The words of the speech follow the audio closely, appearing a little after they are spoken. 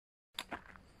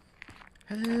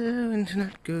Hello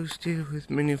Internet, Ghost here with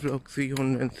mini vlog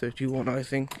 331 I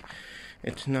think.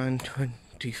 It's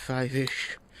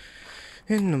 9:25ish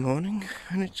in the morning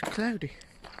and it's cloudy.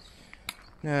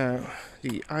 Now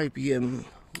the IBM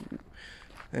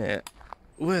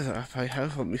weather app I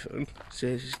have on my phone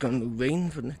says it's going to rain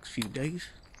for the next few days.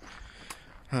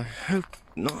 I hope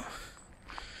not.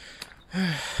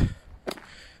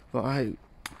 But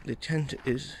the tent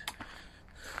is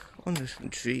under some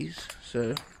trees,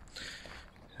 so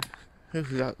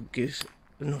hopefully that gives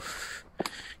enough,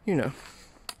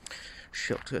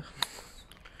 shelter.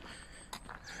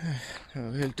 I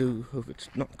really do hope it's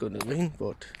not going to rain,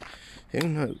 but who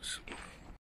knows.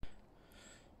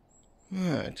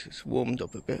 Right, it's warmed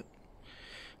up a bit.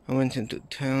 I went into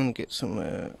town to get some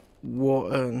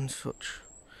water and such,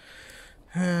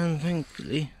 and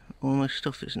thankfully all my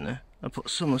stuff is in there. I put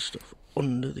some of the stuff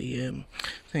under the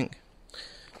thing.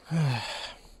 I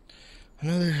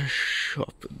know there's a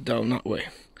shop down that way.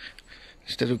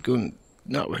 Instead of going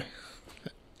that way,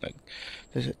 like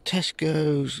there's a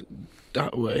Tesco's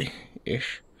that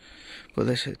way-ish, but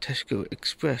there's a Tesco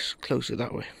Express closer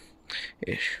that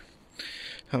way-ish.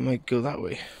 I might go that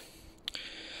way.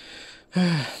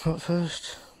 But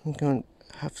first, I'm going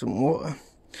to have some water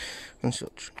and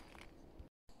such.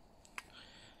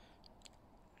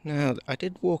 Now, I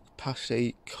did walk past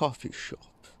a coffee shop,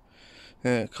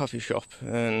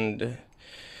 and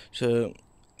so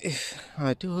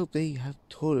I do hope they have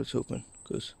toilets open,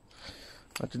 because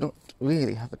I do not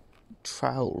really have a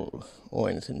trowel or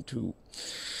anything to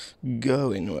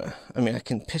go anywhere. I mean, I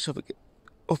can piss up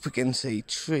against a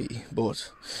tree,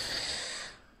 but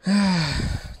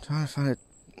trying to find a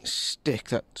stick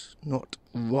that's not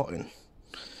rotten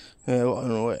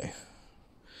away.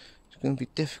 It's going to be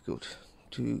difficult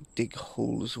to dig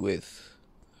holes with.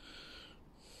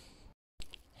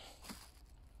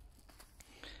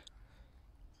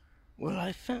 Well,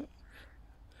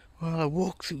 I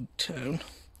walked through town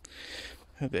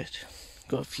a bit,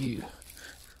 got a few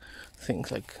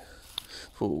things like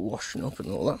for washing up and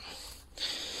all that.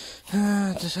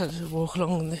 Decided to walk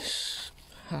along this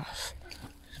path.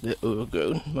 It's a bit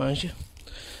overgrown, mind you.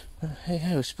 Hey,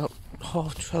 it's about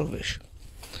 12:30ish.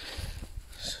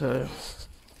 So,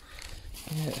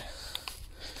 yeah,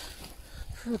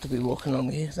 I prefer to be walking along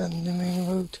here than the main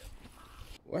road.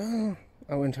 Well,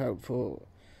 I went out for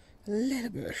a little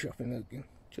bit of shopping again,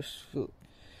 just for,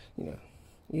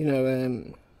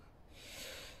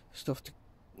 stuff to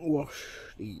wash,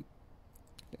 the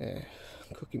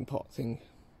cooking pot thing,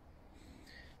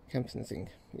 camping thing,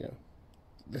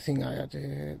 the thing I had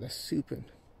the soup in.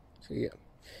 So yeah,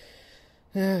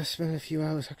 I spent a few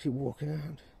hours actually walking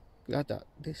around. Glad that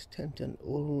this tent and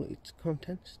all its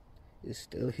contents is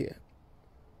still here.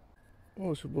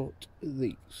 Also bought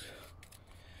these.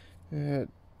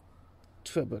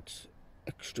 But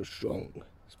extra strong.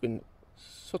 It's been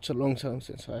such a long time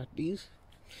since I had these,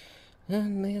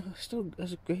 and they are still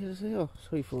as great as they are.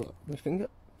 Sorry for my finger.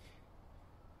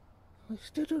 I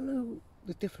still don't know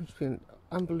the difference between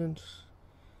ambulance,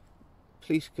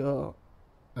 police car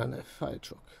and a fire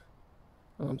truck.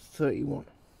 And I'm 31.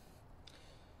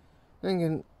 Then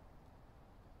again,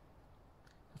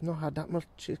 I've not had that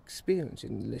much experience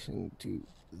in listening to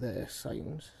their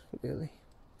sirens, really,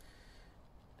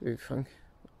 to be frank,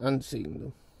 and seeing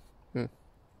them.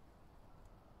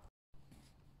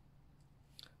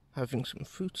 Having some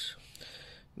fruits,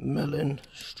 melon,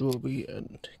 strawberry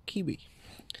and kiwi.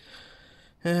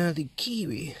 The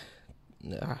kiwi,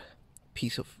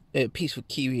 piece of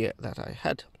kiwi that I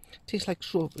had tastes like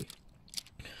strawberry.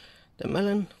 The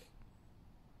melon,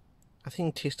 I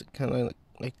think tasted kind of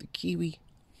like the kiwi.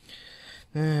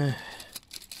 They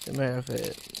may have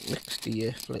mixed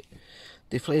the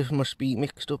flavour must be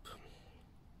mixed up,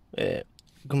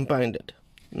 combined,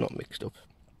 not mixed up.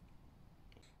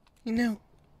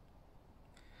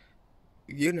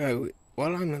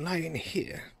 While I'm lying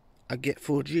here, I get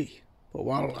 4G, but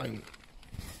while I'm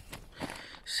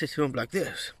sitting up like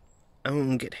this, I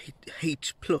won't get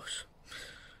H+.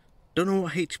 Don't know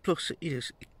what H+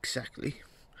 is exactly,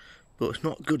 but it's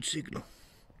not a good signal.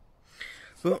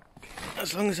 But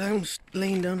as long as I'm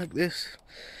laying down like this,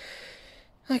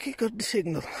 I get good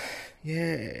signal.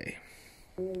 Yay.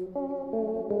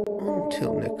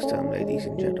 Until next time, ladies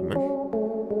and gentlemen,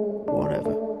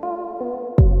 whatever.